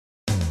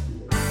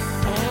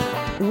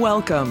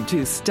Welcome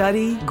to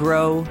Study,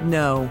 Grow,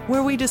 Know,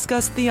 where we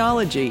discuss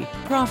theology,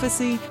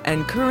 prophecy,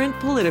 and current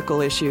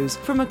political issues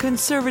from a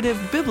conservative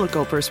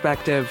biblical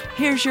perspective.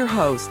 Here's your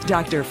host,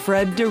 Dr.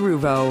 Fred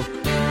DeRuvo.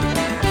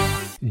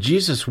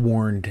 Jesus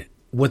warned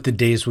what the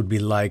days would be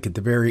like at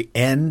the very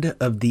end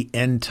of the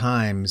end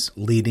times,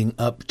 leading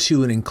up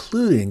to and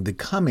including the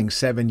coming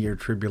 7-year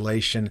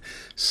tribulation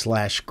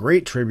 /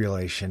 Great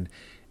Tribulation,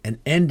 and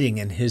ending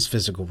in his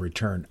physical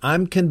return.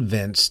 I'm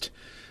convinced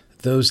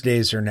those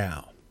days are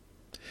now.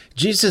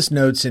 Jesus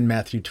notes in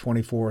Matthew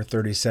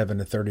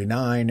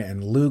 24:37-39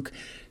 and Luke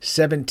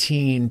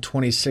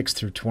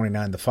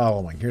 17:26-29 the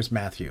following. Here's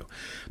Matthew.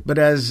 But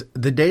as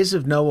the days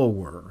of Noah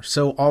were,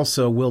 so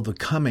also will the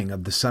coming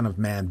of the Son of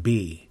Man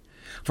be.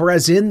 For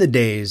as in the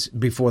days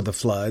before the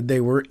flood, they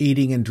were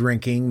eating and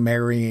drinking,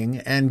 marrying,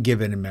 and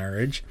given in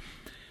marriage,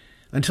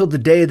 until the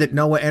day that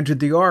Noah entered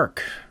the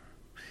ark,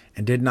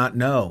 and did not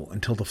know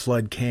until the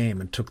flood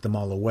came and took them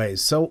all away,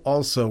 so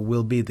also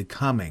will be the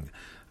coming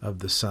of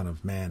the Son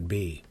of Man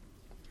be.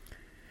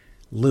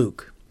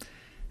 Luke.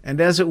 And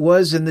as it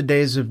was in the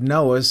days of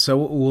Noah,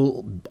 so it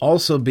will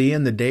also be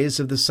in the days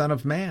of the Son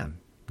of Man.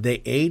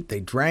 They ate, they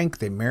drank,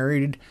 they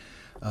married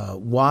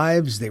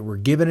wives, they were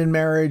given in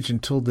marriage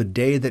until the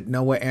day that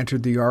Noah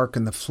entered the ark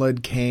and the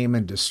flood came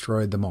and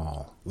destroyed them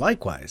all.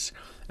 Likewise,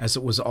 as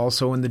it was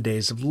also in the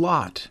days of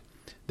Lot.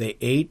 They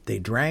ate, they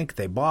drank,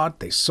 they bought,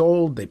 they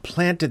sold, they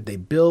planted, they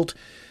built.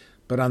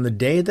 But on the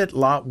day that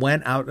Lot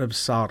went out of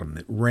Sodom,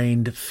 it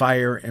rained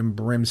fire and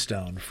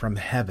brimstone from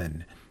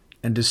heaven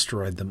and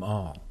destroyed them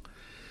all.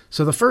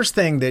 So the first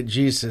thing that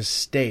Jesus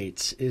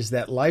states is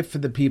that life for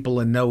the people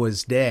in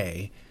Noah's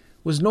day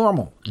was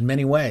normal in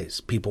many ways.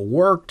 People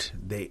worked,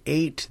 they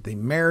ate, they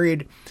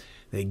married,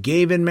 they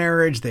gave in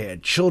marriage, they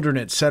had children,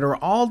 etc.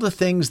 All the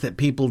things that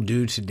people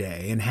do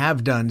today and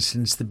have done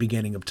since the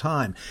beginning of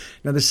time.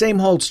 Now the same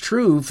holds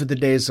true for the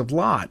days of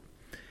Lot.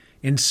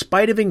 In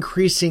spite of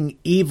increasing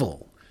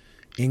evil,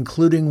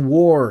 including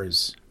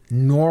wars,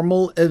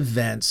 normal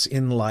events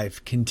in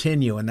life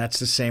continue, and that's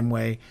the same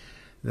way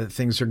that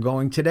things are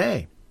going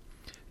today.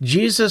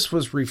 Jesus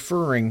was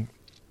referring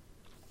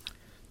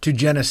to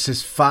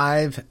Genesis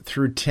 5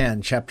 through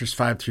 10, chapters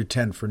 5 through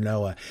 10 for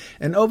Noah.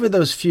 And over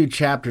those few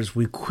chapters,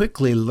 we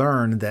quickly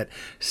learned that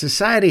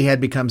society had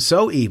become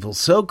so evil,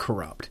 so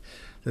corrupt,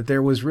 that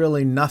there was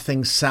really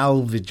nothing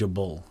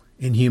salvageable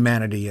in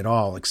humanity at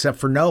all, except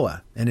for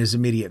Noah and his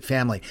immediate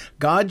family.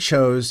 God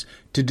chose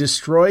to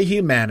destroy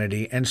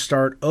humanity and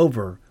start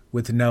over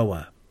with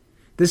Noah.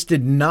 This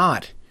did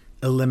not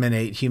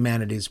eliminate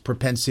humanity's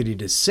propensity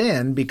to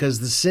sin because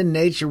the sin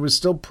nature was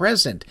still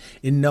present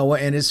in Noah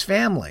and his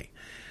family.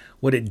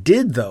 What it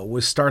did, though,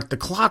 was start the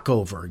clock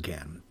over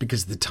again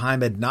because the time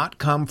had not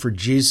come for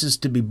Jesus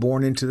to be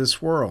born into this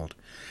world.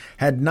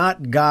 Had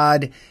not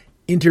God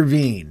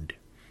intervened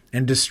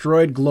and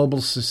destroyed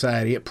global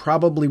society, it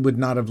probably would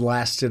not have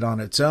lasted on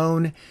its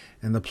own,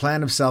 and the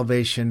plan of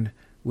salvation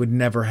would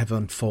never have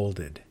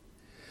unfolded.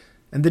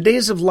 And the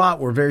days of Lot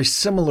were very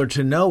similar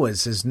to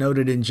Noah's, as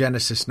noted in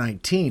Genesis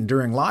 19.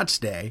 During Lot's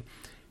day,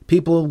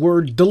 people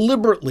were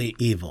deliberately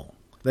evil.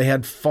 They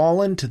had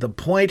fallen to the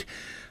point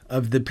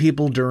of the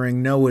people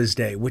during Noah's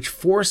day, which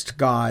forced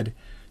God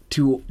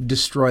to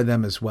destroy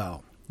them as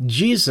well.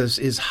 Jesus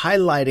is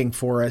highlighting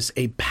for us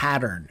a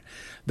pattern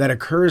that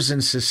occurs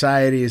in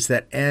societies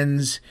that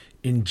ends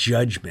in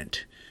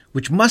judgment,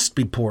 which must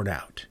be poured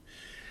out.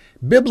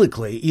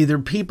 Biblically, either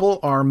people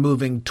are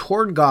moving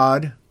toward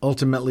God,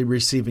 ultimately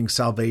receiving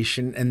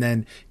salvation, and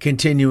then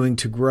continuing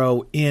to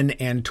grow in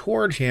and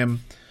toward Him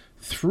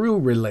through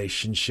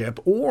relationship,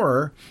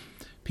 or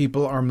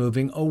people are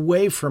moving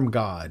away from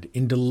God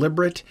in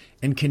deliberate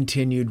and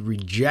continued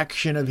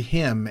rejection of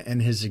Him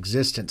and His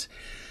existence.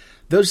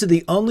 Those are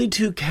the only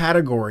two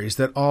categories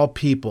that all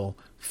people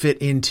fit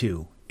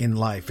into in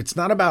life. It's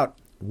not about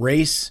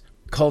race,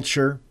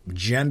 culture,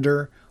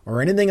 gender,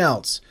 or anything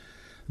else.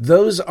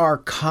 Those are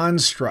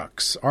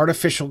constructs,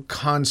 artificial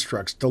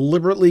constructs,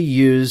 deliberately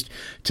used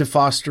to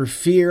foster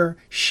fear,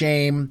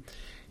 shame,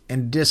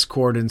 and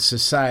discord in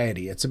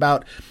society. It's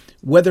about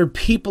whether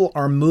people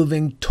are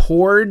moving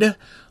toward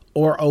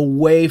or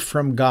away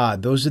from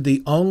God. Those are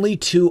the only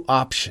two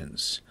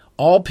options.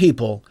 All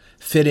people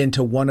fit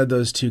into one of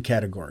those two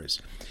categories.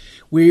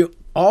 We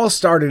all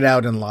started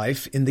out in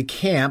life in the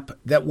camp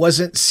that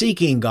wasn't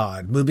seeking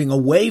God, moving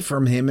away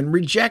from Him in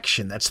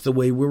rejection. That's the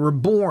way we were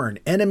born,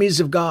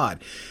 enemies of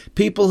God.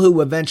 People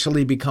who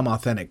eventually become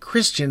authentic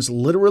Christians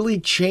literally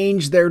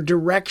change their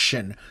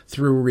direction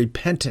through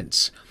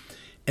repentance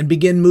and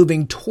begin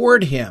moving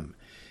toward Him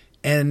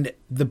and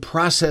the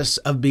process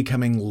of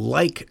becoming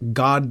like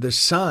God the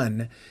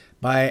Son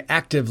by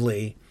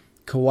actively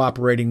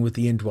cooperating with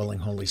the indwelling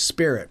Holy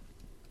Spirit.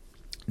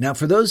 Now,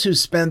 for those who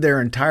spend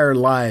their entire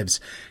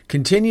lives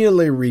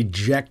continually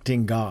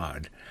rejecting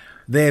God,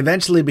 they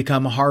eventually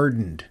become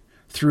hardened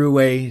through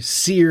a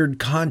seared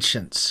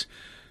conscience,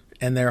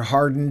 and they're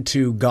hardened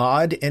to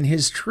God and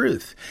His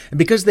truth. And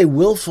because they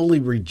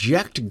willfully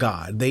reject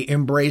God, they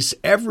embrace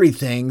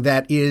everything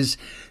that is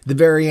the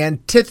very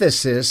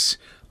antithesis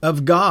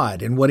of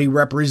God and what he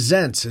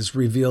represents as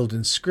revealed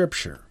in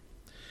Scripture.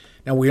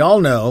 Now, we all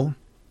know,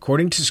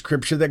 according to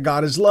Scripture, that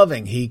God is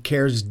loving. He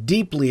cares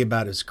deeply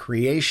about his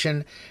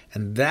creation,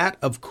 and that,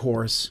 of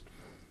course,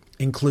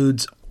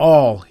 includes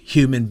all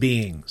human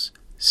beings,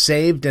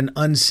 saved and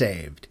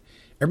unsaved.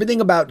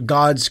 Everything about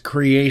God's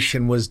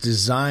creation was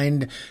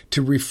designed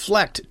to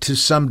reflect, to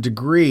some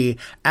degree,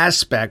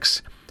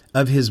 aspects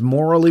of his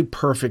morally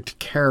perfect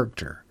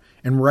character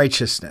and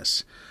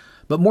righteousness.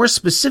 But more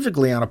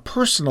specifically, on a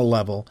personal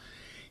level,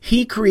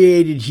 he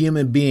created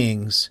human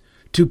beings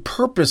to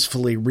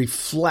purposefully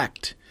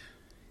reflect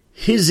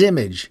his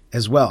image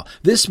as well.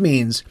 This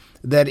means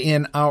that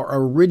in our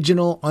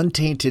original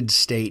untainted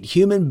state,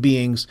 human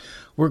beings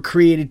were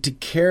created to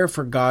care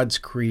for God's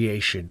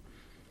creation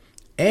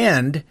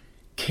and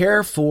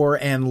care for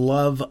and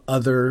love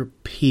other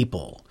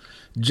people,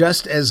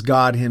 just as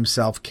God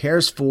himself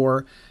cares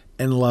for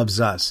and loves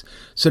us.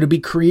 So to be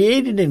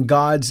created in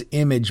God's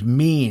image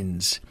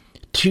means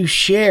to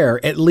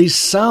share at least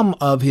some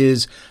of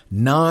his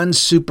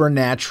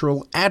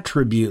non-supernatural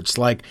attributes,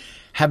 like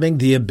having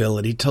the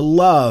ability to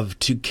love,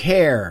 to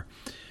care,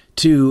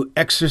 to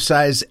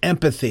exercise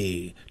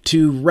empathy,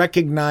 to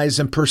recognize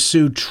and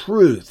pursue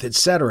truth,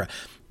 etc.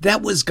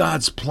 That was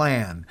God's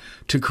plan,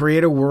 to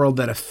create a world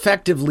that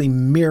effectively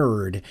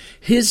mirrored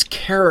his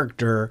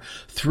character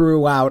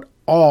throughout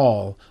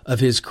all of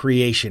his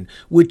creation,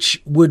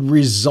 which would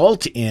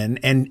result in,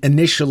 and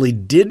initially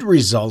did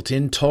result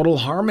in, total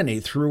harmony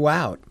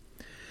throughout.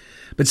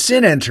 But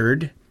sin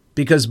entered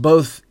because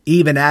both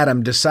Eve and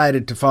Adam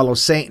decided to follow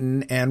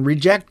Satan and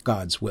reject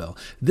God's will.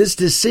 This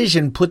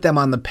decision put them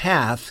on the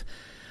path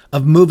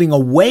of moving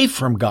away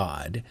from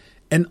God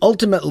and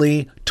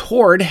ultimately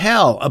toward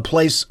hell, a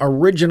place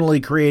originally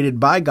created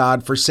by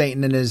God for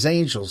Satan and his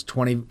angels,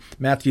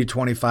 Matthew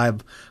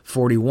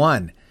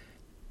 25:41.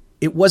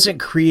 It wasn't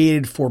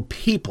created for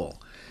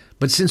people,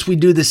 but since we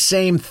do the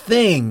same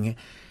thing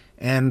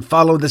and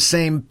follow the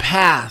same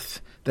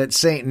path that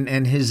Satan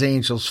and his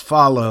angels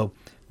follow,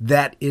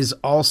 that is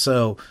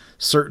also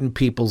certain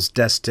people's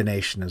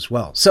destination as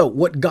well. So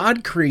what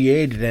God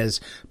created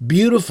as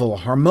beautiful,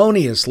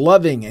 harmonious,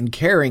 loving, and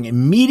caring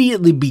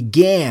immediately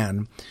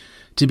began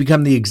to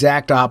become the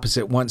exact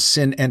opposite once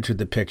sin entered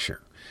the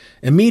picture.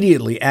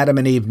 Immediately, Adam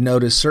and Eve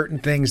noticed certain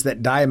things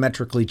that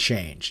diametrically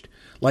changed,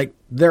 like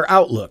their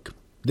outlook,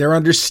 their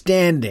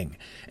understanding,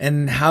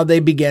 and how they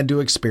began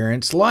to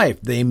experience life.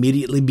 They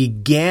immediately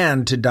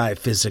began to die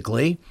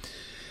physically,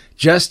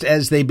 just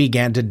as they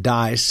began to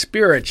die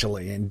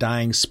spiritually. And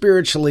dying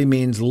spiritually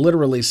means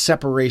literally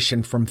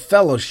separation from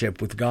fellowship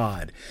with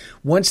God.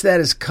 Once that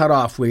is cut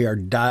off, we are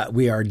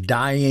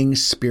dying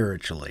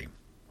spiritually.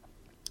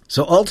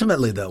 So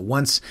ultimately, though,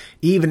 once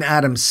Eve and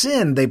Adam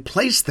sinned, they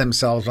placed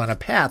themselves on a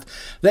path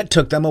that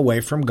took them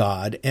away from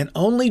God, and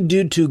only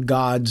due to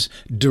God's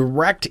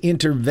direct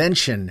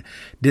intervention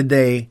did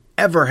they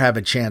ever have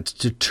a chance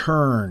to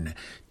turn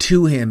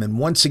to him and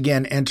once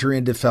again enter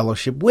into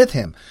fellowship with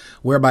him,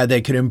 whereby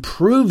they could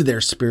improve their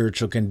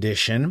spiritual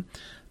condition,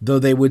 though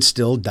they would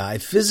still die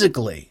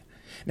physically.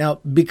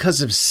 Now,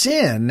 because of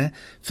sin,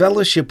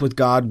 fellowship with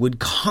God would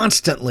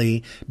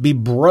constantly be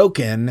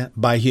broken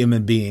by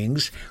human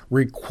beings,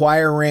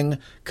 requiring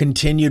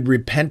continued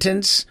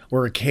repentance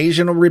or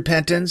occasional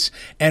repentance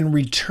and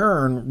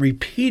return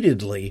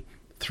repeatedly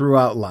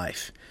throughout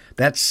life.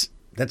 That's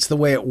the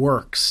way it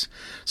works.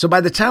 So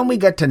by the time we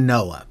get to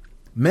Noah,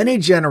 many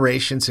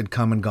generations had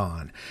come and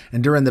gone,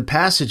 and during the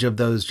passage of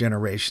those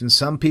generations,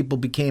 some people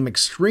became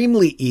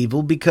extremely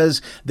evil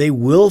because they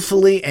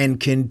willfully and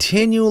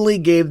continually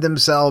gave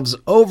themselves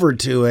over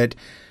to it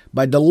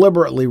by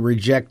deliberately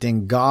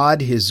rejecting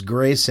God, his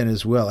grace, and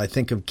his will. I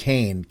think of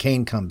Cain.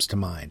 Cain comes to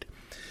mind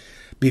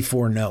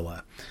before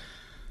Noah.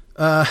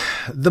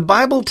 The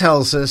Bible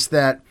tells us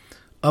that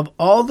of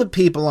all the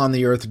people on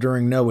the earth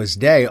during Noah's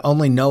day,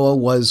 only Noah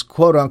was,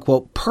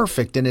 quote-unquote,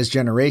 perfect in his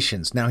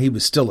generations. Now, he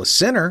was still a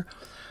sinner,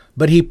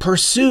 but he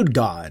pursued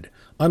God,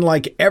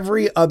 unlike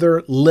every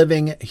other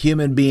living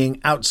human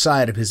being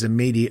outside of his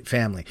immediate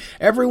family.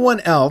 Everyone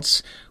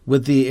else,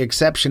 with the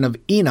exception of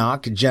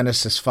Enoch,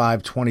 Genesis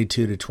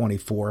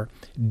 5:22-24,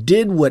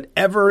 did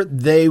whatever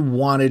they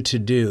wanted to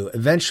do,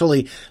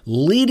 eventually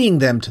leading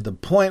them to the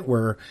point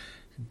where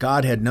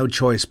God had no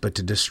choice but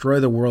to destroy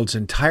the world's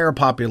entire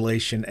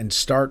population and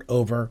start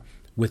over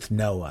with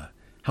Noah.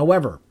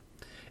 However,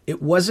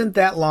 it wasn't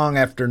that long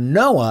after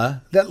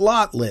Noah that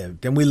Lot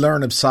lived, and we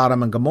learn of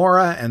Sodom and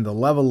Gomorrah and the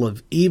level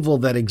of evil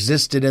that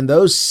existed in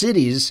those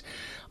cities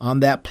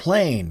on that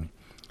plain.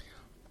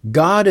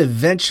 God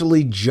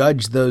eventually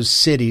judged those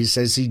cities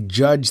as he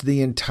judged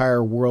the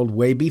entire world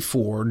way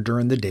before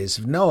during the days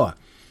of Noah.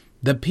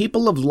 The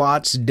people of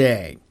Lot's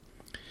day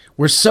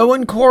were so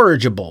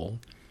incorrigible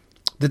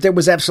that there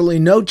was absolutely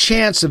no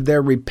chance of their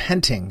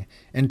repenting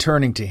and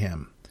turning to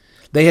him.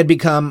 They had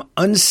become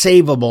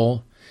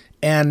unsavable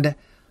and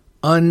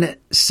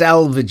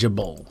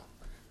unsalvageable.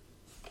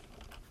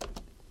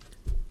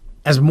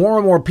 As more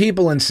and more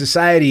people in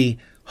society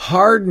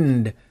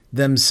hardened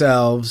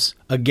themselves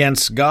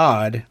against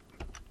God,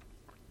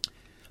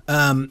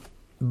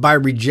 by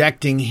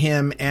rejecting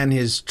him and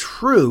his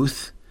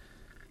truth,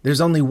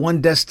 there's only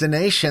one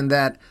destination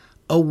that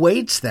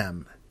awaits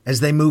them as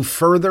they move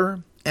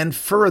further and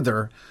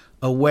further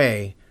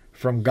away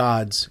from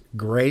God's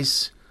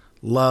grace,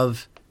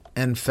 love,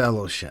 and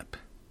fellowship.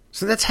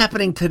 So that's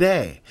happening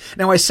today.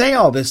 Now, I say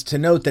all this to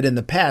note that in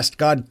the past,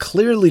 God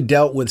clearly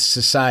dealt with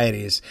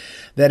societies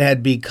that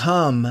had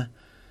become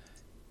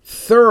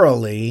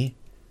thoroughly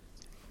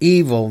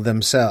evil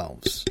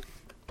themselves.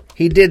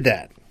 He did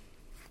that.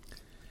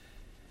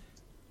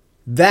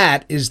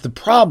 That is the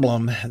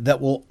problem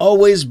that will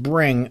always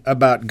bring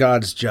about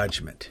God's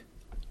judgment.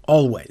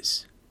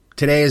 Always.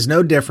 Today is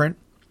no different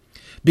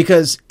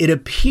because it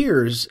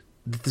appears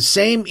that the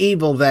same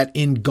evil that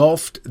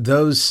engulfed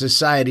those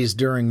societies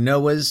during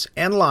Noah's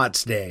and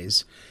Lot's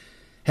days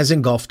has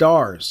engulfed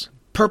ours,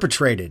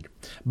 perpetrated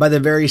by the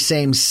very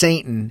same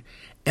Satan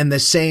and the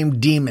same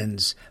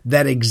demons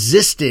that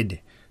existed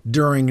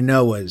during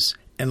Noah's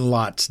and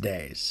Lot's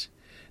days.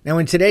 Now,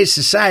 in today's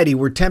society,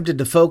 we're tempted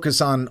to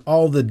focus on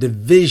all the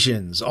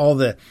divisions, all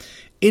the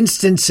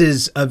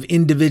instances of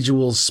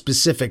individuals'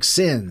 specific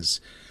sins.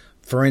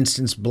 For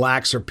instance,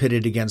 blacks are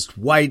pitted against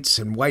whites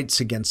and whites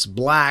against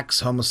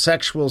blacks.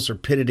 Homosexuals are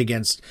pitted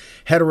against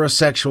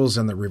heterosexuals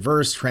and the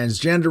reverse.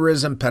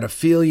 Transgenderism,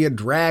 pedophilia,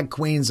 drag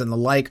queens, and the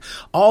like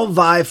all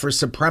vie for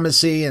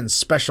supremacy and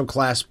special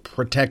class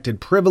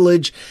protected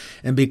privilege.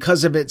 And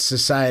because of it,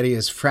 society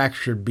is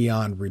fractured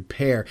beyond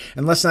repair.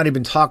 And let's not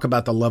even talk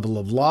about the level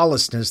of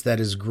lawlessness that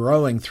is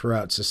growing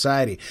throughout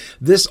society.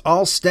 This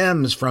all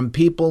stems from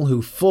people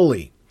who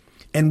fully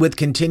and with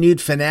continued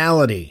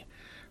finality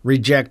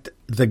reject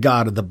the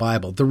God of the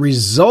Bible. The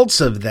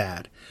results of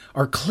that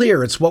are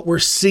clear. It's what we're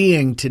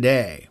seeing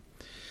today.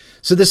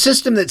 So the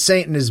system that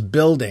Satan is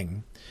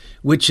building,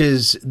 which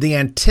is the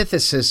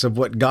antithesis of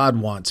what God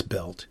wants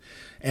built,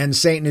 and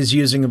Satan is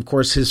using, of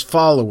course, his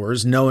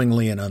followers,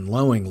 knowingly and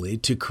unknowingly,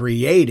 to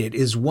create it,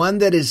 is one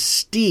that is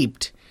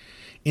steeped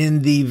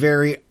in the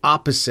very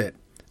opposite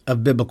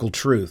of biblical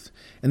truth.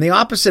 And the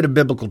opposite of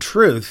biblical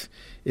truth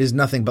is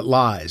nothing but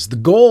lies. The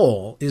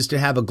goal is to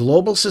have a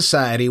global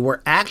society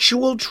where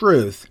actual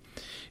truth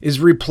is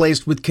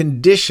replaced with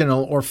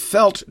conditional or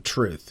felt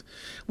truth,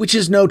 which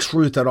is no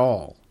truth at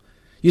all.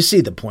 You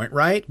see the point,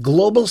 right?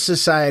 Global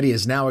society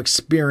is now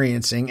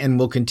experiencing and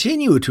will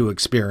continue to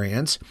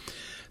experience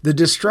the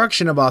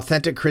destruction of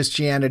authentic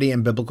Christianity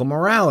and biblical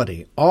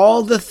morality.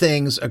 All the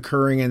things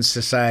occurring in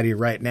society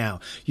right now.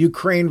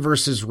 Ukraine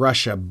versus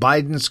Russia,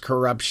 Biden's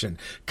corruption,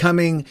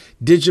 coming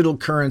digital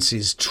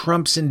currencies,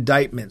 Trump's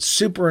indictment,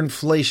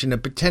 superinflation, a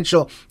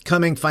potential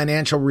coming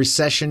financial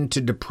recession to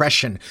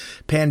depression,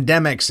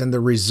 pandemics and the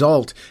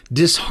result,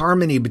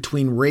 disharmony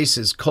between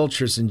races,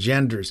 cultures, and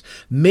genders,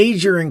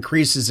 major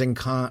increases in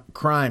crime,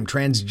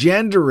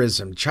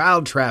 transgenderism,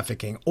 child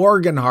trafficking,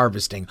 organ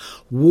harvesting,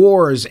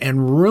 wars,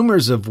 and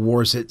rumors of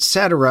wars,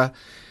 etc.,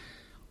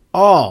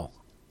 all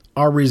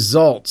are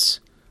results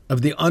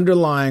of the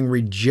underlying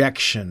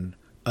rejection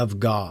of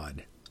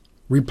God,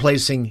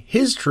 replacing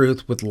his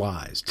truth with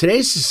lies.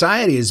 Today's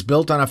society is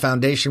built on a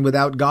foundation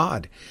without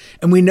God,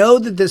 and we know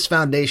that this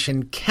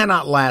foundation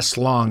cannot last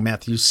long,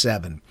 Matthew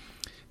 7.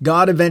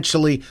 God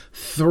eventually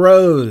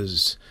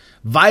throws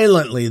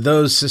violently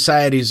those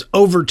societies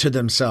over to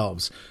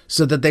themselves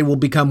so that they will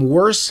become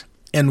worse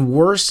and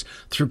worse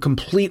through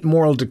complete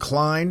moral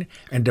decline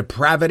and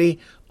depravity,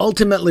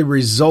 ultimately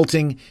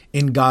resulting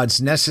in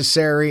God's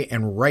necessary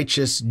and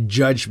righteous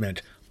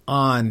judgment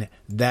on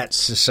that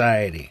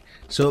society.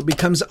 So it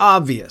becomes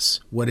obvious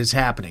what is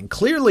happening.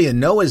 Clearly in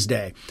Noah's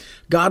day,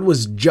 God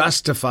was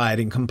justified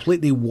in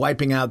completely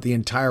wiping out the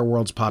entire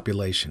world's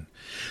population.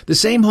 The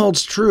same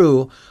holds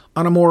true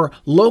on a more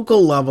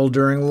local level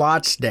during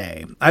Lot's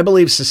day. I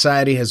believe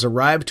society has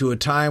arrived to a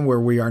time where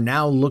we are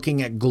now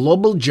looking at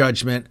global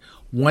judgment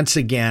once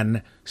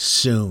again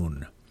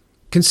soon.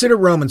 Consider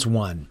Romans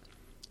 1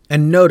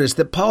 and notice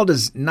that Paul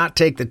does not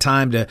take the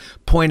time to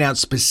point out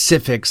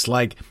specifics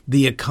like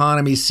the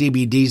economy,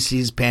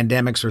 CBDCs,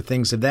 pandemics, or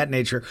things of that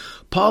nature.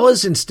 Paul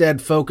is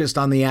instead focused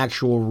on the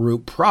actual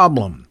root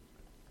problem,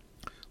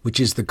 which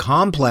is the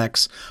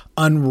complex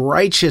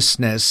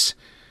unrighteousness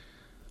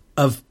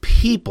of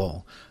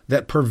people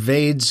that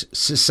pervades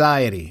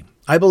society.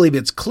 I believe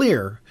it's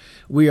clear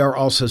we are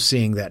also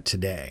seeing that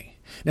today.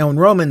 Now, in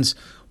Romans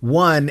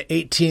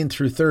 1:18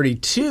 through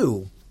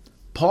 32,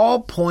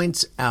 Paul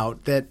points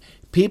out that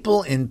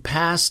people in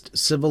past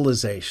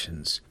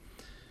civilizations,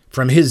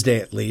 from his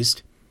day at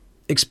least,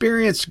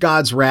 experienced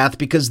God's wrath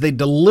because they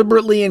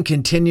deliberately and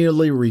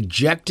continually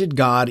rejected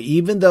God,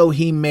 even though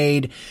he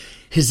made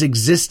his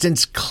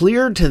existence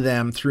clear to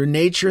them through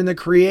nature and the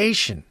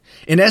creation.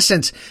 In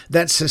essence,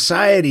 that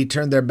society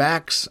turned their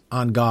backs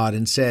on God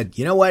and said,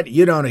 you know what,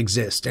 you don't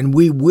exist, and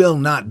we will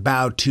not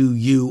bow to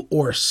you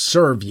or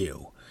serve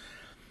you.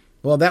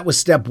 Well, that was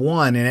step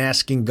one in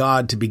asking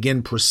God to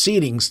begin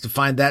proceedings to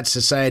find that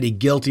society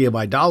guilty of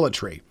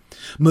idolatry,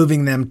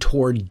 moving them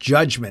toward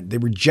judgment. They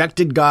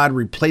rejected God,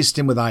 replaced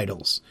him with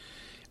idols,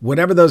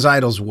 whatever those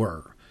idols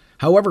were.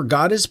 However,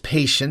 God is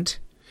patient,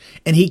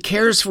 and he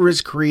cares for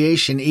his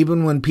creation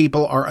even when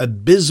people are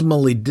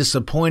abysmally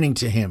disappointing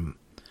to him.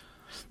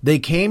 They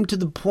came to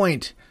the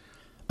point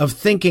of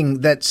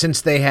thinking that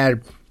since they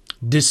had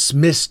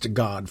dismissed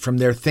God from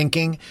their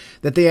thinking,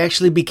 that they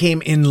actually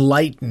became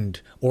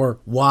enlightened or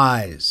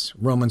wise,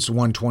 Romans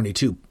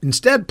 1:22.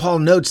 Instead, Paul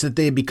notes that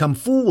they had become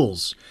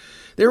fools.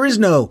 There is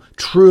no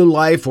true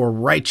life or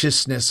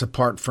righteousness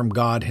apart from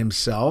God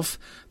himself,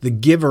 the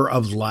giver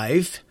of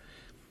life.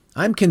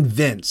 I'm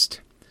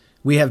convinced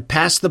we have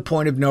passed the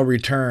point of no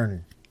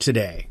return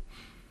today,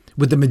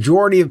 with the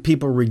majority of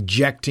people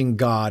rejecting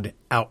God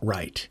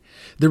outright.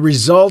 The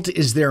result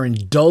is their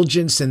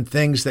indulgence in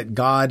things that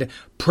God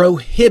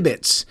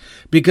prohibits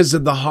because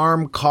of the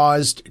harm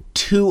caused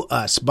to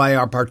us by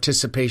our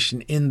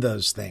participation in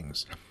those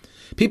things.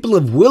 People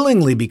have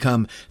willingly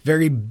become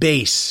very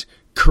base,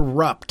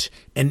 corrupt,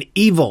 and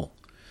evil.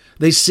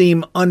 They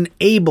seem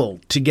unable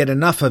to get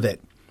enough of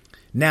it.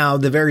 Now,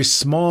 the very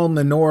small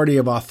minority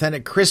of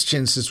authentic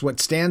Christians is what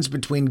stands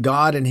between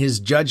God and his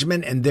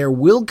judgment, and there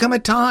will come a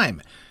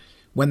time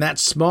when that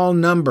small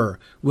number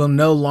will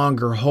no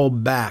longer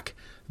hold back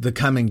the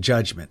coming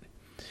judgment.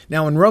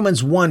 Now, in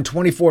Romans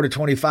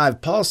 1:24-25,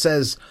 Paul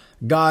says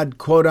God,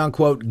 quote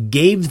unquote,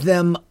 gave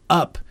them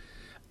up.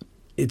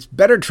 It's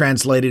better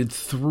translated,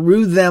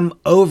 threw them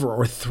over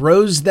or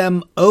throws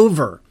them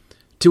over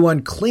to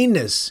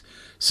uncleanness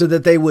so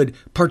that they would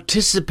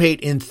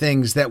participate in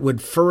things that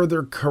would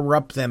further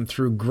corrupt them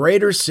through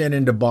greater sin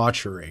and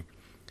debauchery.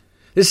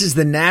 This is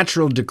the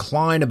natural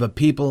decline of a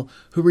people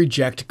who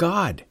reject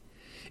God.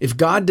 If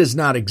God does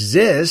not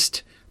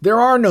exist, there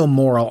are no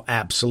moral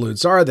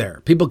absolutes, are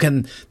there? People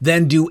can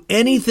then do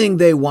anything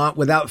they want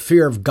without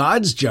fear of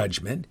God's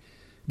judgment.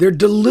 They're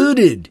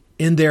deluded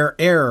in their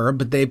error,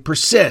 but they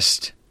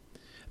persist.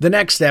 The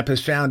next step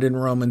is found in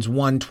Romans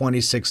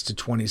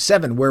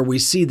 1:26-27, where we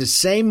see the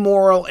same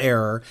moral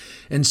error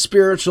and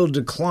spiritual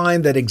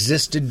decline that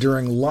existed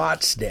during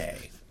Lot's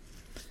day.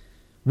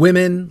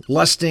 Women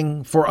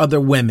lusting for other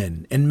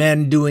women, and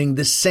men doing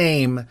the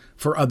same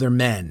for other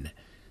men.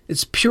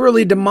 It's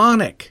purely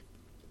demonic.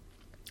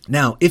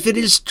 Now, if it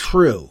is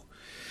true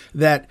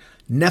that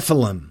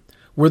Nephilim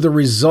were the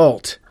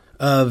result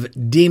of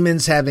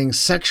demons having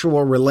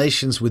sexual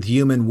relations with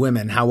human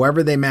women,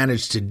 however they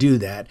managed to do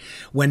that,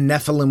 when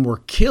Nephilim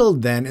were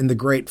killed then in the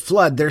great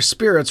flood, their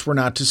spirits were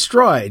not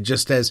destroyed,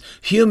 just as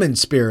human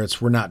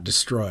spirits were not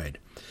destroyed.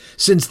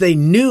 Since they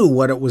knew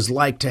what it was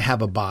like to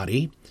have a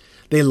body,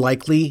 they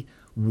likely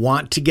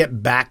want to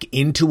get back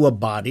into a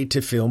body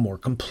to feel more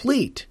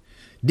complete.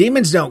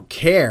 Demons don't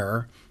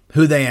care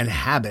who they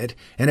inhabit,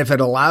 and if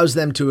it allows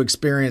them to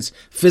experience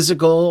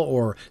physical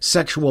or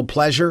sexual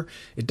pleasure,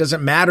 it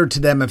doesn't matter to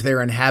them if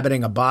they're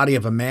inhabiting a body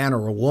of a man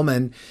or a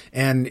woman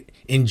and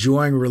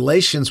enjoying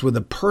relations with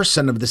a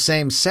person of the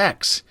same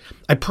sex.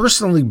 I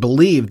personally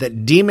believe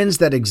that demons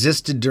that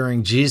existed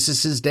during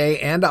Jesus' day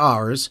and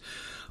ours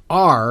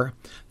are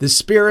the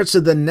spirits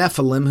of the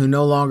Nephilim who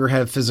no longer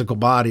have physical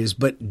bodies,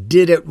 but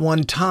did at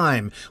one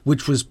time,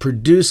 which was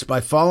produced by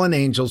fallen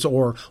angels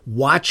or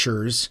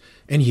watchers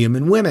and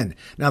human women.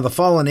 Now, the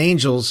fallen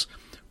angels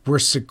were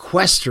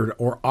sequestered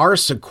or are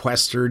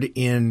sequestered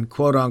in,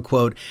 quote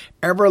unquote,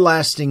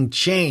 everlasting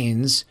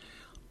chains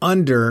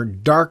under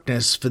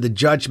darkness for the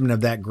judgment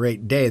of that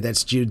great day.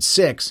 That's Jude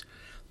 6.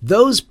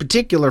 Those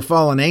particular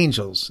fallen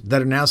angels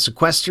that are now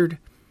sequestered,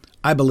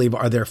 I believe,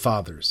 are their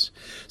fathers.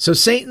 So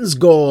Satan's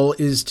goal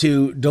is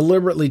to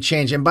deliberately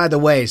change. And by the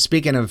way,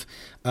 speaking of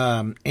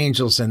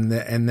angels and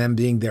them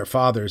being their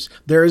fathers,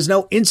 there is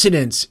no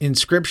incidence in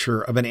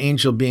Scripture of an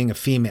angel being a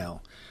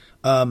female.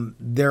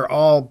 They're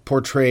all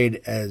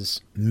portrayed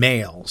as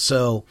male.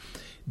 So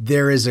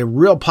there is a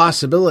real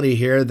possibility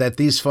here that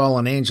these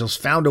fallen angels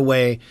found a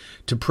way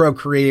to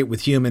procreate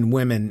with human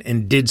women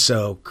and did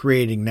so,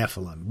 creating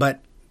Nephilim.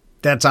 But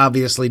that's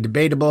obviously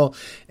debatable,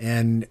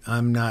 and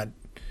I'm not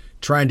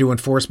trying to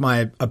enforce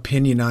my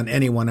opinion on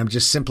anyone. I'm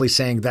just simply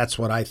saying that's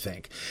what I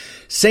think.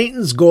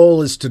 Satan's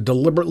goal is to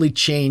deliberately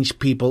change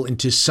people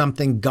into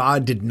something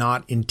God did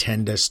not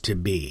intend us to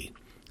be.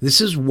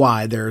 This is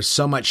why there is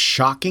so much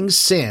shocking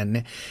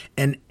sin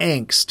and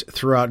angst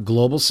throughout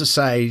global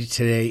society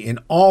today in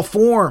all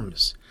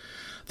forms.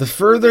 The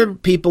further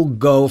people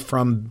go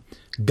from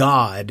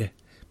God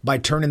by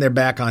turning their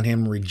back on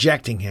him,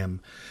 rejecting him,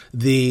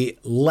 the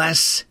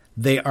less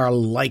they are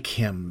like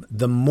him,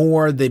 the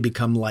more they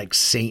become like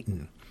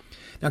Satan.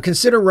 Now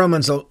consider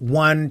Romans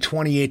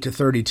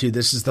 1:28-32.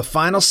 This is the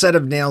final set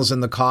of nails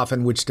in the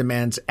coffin which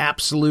demands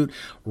absolute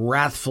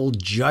wrathful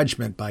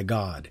judgment by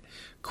God.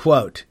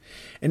 Quote,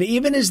 "And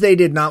even as they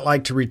did not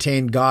like to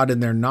retain God in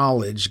their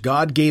knowledge,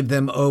 God gave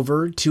them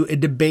over to a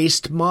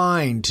debased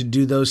mind to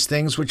do those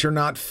things which are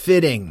not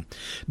fitting,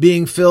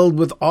 being filled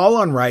with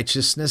all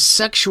unrighteousness,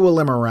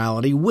 sexual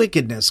immorality,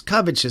 wickedness,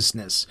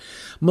 covetousness,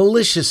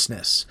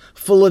 maliciousness,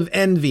 full of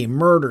envy,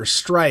 murder,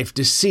 strife,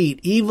 deceit,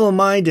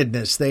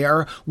 evil-mindedness. They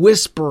are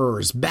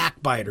whisperers,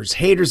 backbiters,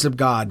 haters of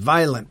God,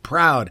 violent,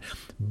 proud,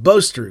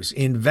 boasters,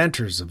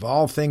 inventors of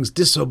all things,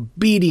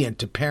 disobedient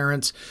to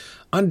parents,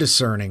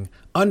 undiscerning,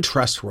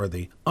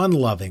 untrustworthy,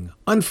 unloving,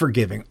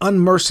 unforgiving,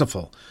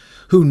 unmerciful,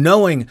 who,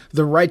 knowing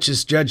the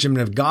righteous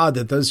judgment of God,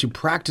 that those who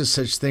practice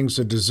such things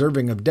are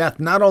deserving of death,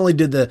 not only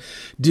do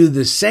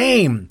the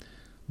same,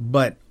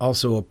 but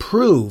also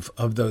approve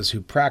of those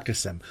who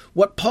practice them.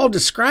 What Paul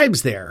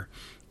describes there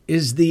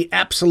is the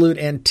absolute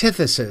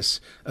antithesis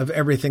of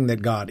everything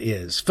that God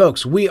is.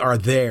 Folks, we are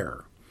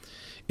there.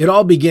 It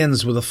all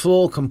begins with a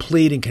full,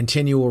 complete, and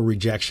continual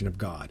rejection of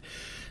God.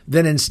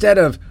 Then instead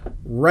of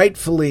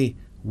rightfully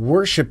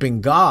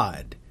worshiping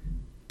God,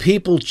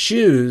 people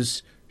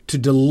choose to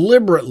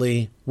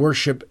deliberately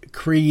worship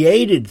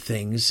created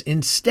things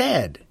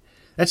instead.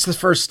 That's the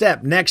first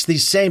step. Next,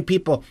 these same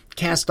people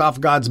cast off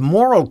God's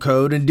moral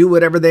code and do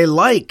whatever they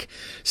like,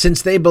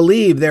 since they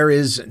believe there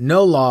is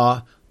no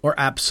law or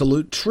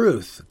absolute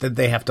truth that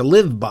they have to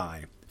live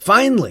by.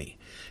 Finally,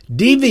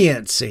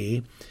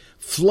 deviancy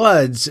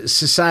floods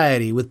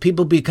society with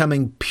people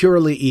becoming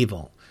purely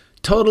evil,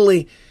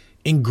 totally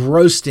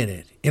engrossed in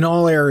it in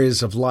all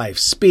areas of life,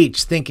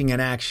 speech, thinking,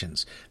 and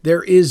actions.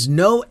 There is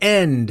no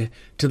end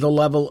to the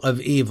level of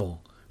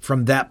evil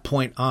from that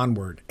point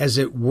onward, as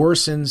it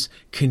worsens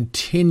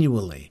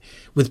continually,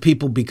 with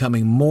people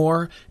becoming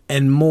more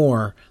and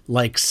more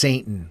like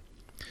Satan.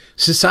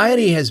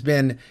 Society has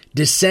been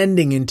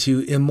descending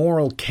into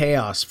immoral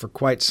chaos for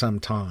quite some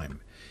time.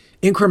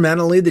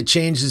 Incrementally, the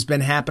change has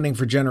been happening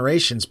for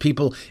generations.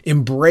 People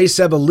embrace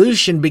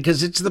evolution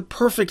because it's the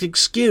perfect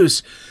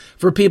excuse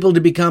for people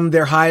to become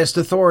their highest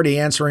authority,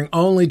 answering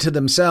only to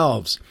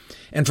themselves.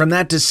 And from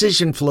that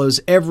decision flows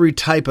every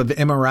type of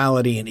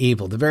immorality and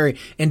evil, the very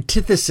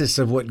antithesis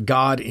of what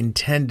God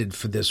intended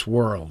for this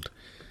world.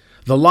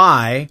 The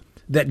lie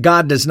that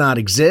God does not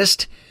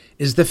exist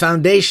is the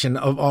foundation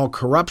of all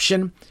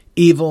corruption,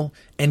 evil,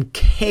 and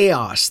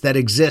chaos that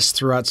exists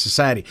throughout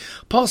society.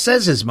 Paul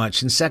says as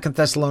much in 2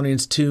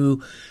 Thessalonians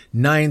 2,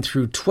 9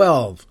 through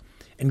 12.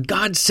 And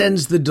God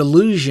sends the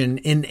delusion,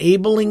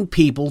 enabling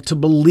people to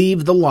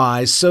believe the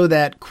lies so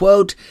that,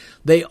 quote,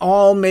 they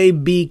all may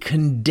be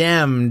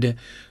condemned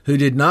who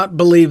did not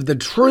believe the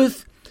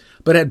truth,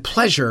 but had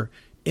pleasure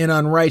in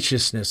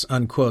unrighteousness,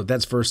 unquote.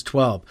 That's verse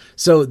 12.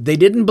 So they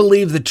didn't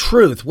believe the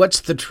truth.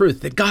 What's the truth?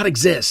 That God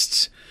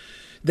exists,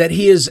 that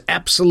he is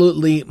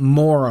absolutely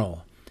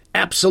moral,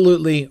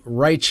 absolutely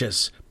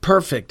righteous,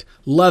 perfect,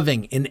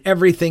 loving in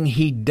everything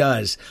he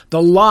does.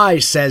 The lie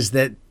says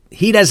that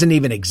he doesn't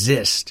even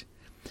exist.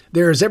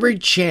 There is every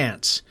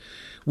chance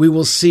we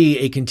will see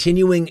a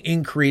continuing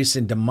increase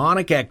in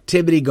demonic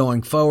activity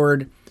going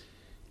forward,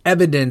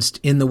 evidenced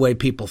in the way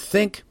people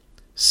think,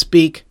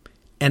 speak,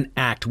 and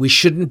act. We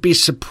shouldn't be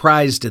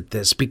surprised at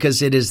this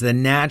because it is the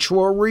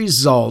natural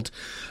result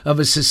of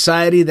a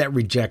society that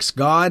rejects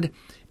God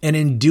and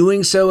in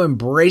doing so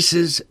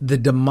embraces the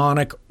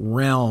demonic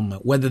realm,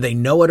 whether they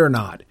know it or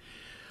not.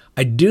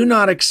 I do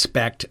not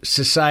expect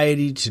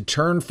society to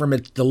turn from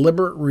its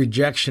deliberate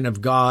rejection of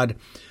God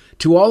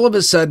to all of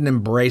a sudden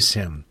embrace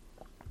him.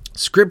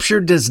 Scripture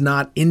does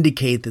not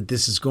indicate that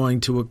this is going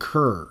to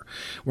occur.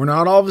 We're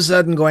not all of a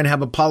sudden going to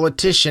have a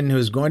politician who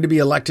is going to be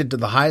elected to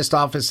the highest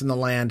office in the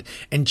land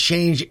and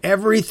change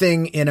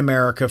everything in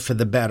America for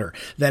the better.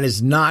 That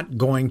is not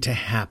going to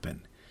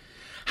happen.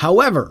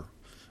 However,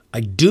 I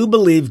do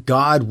believe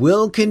God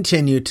will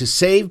continue to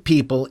save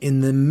people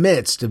in the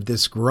midst of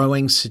this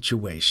growing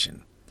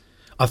situation.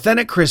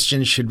 Authentic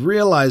Christians should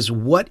realize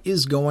what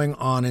is going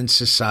on in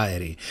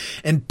society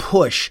and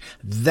push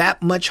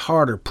that much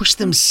harder, push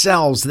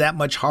themselves that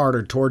much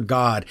harder toward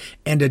God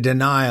and a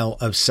denial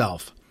of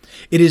self.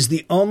 It is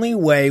the only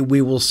way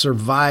we will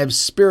survive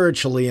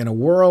spiritually in a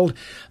world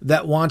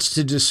that wants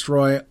to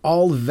destroy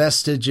all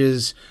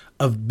vestiges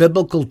of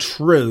biblical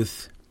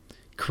truth,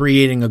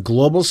 creating a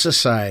global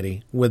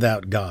society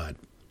without God.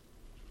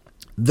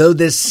 Though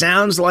this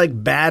sounds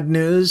like bad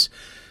news,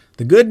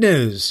 the good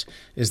news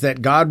is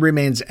that God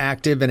remains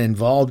active and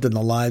involved in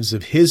the lives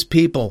of his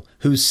people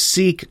who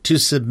seek to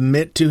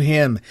submit to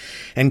him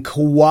and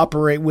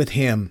cooperate with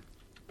him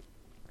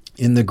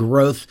in the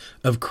growth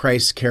of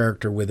Christ's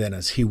character within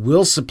us. He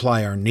will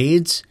supply our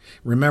needs.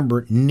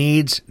 Remember,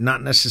 needs,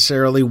 not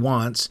necessarily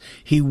wants.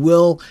 He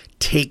will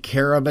take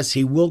care of us.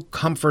 He will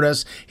comfort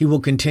us. He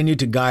will continue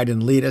to guide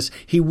and lead us.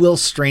 He will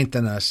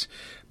strengthen us.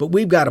 But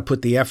we've got to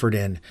put the effort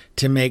in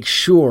to make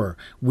sure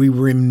we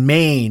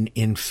remain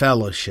in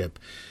fellowship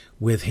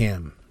with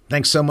him.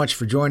 Thanks so much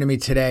for joining me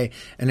today.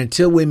 And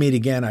until we meet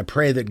again, I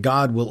pray that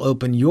God will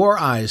open your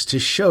eyes to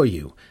show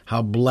you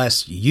how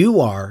blessed you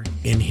are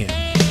in him.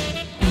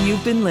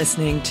 You've been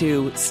listening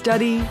to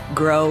Study,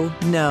 Grow,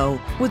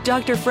 Know with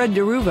Dr. Fred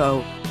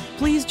DeRuvo.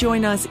 Please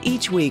join us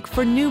each week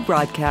for new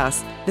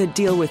broadcasts that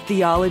deal with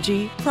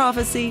theology,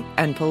 prophecy,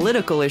 and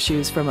political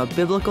issues from a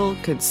biblical,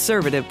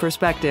 conservative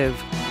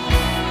perspective.